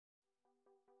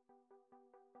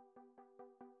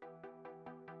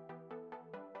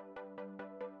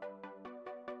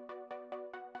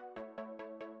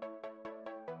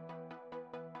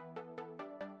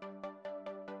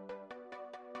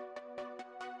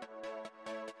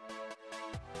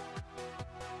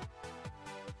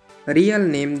Real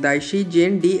name Dixie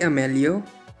Jane D. Amelio.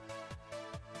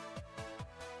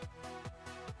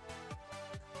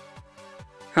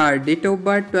 Her date of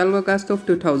birth 12 August of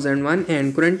 2001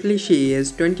 and currently she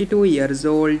is 22 years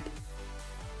old.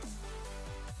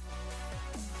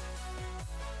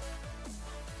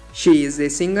 She is a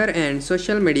singer and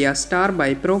social media star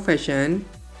by profession.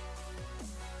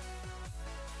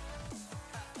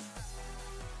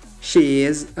 She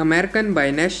is American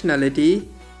by nationality.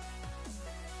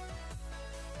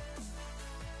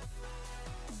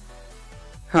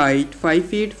 Height 5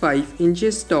 feet 5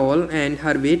 inches tall and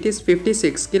her weight is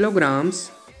 56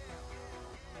 kilograms.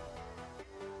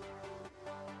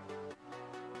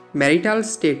 Marital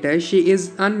status, she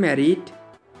is unmarried.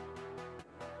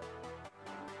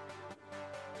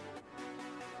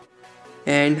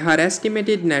 And her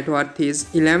estimated net worth is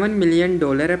 $11 million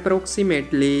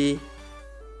approximately.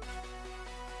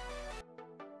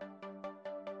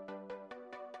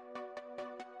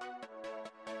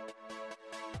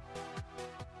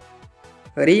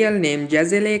 Real name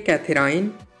Jezelle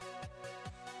Catherine.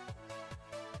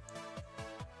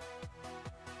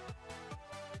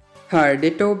 Her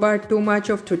date of birth 2 March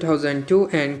of 2002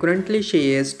 and currently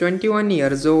she is 21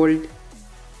 years old.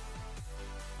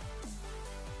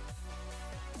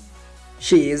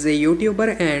 She is a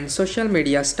YouTuber and social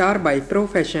media star by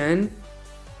profession.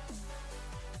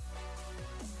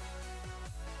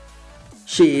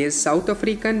 She is South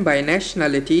African by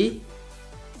nationality.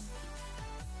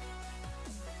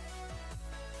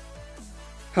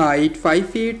 Height 5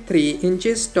 feet 3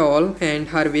 inches tall and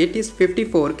her weight is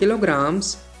 54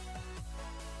 kilograms.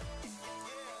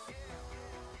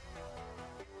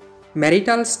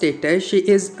 Marital status, she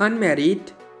is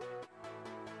unmarried.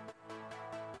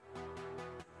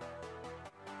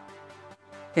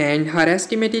 And her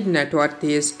estimated net worth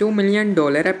is $2 million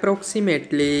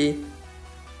approximately.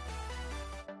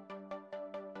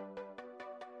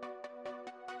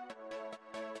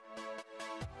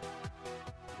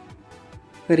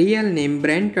 Real name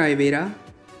Brent Rivera.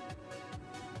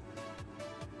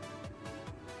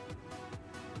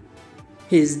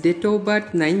 His date of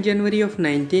birth 9 January of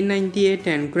 1998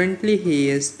 and currently he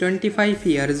is 25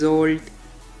 years old.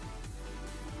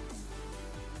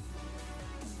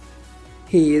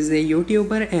 He is a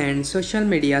YouTuber and social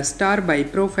media star by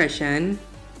profession.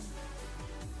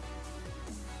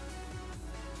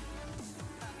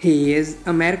 He is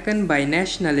American by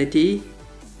nationality.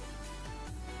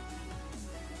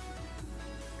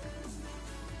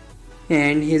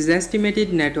 And his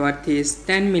estimated net worth is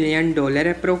 $10 million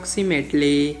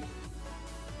approximately.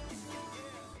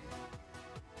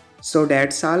 So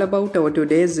that's all about our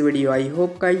today's video. I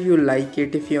hope guys you like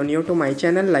it. If you're new to my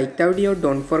channel, like the video,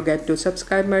 don't forget to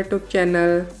subscribe my YouTube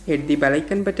channel. Hit the bell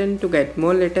icon button to get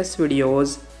more latest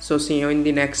videos. So see you in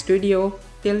the next video.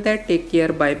 Till that, take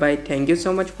care. Bye bye. Thank you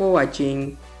so much for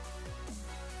watching.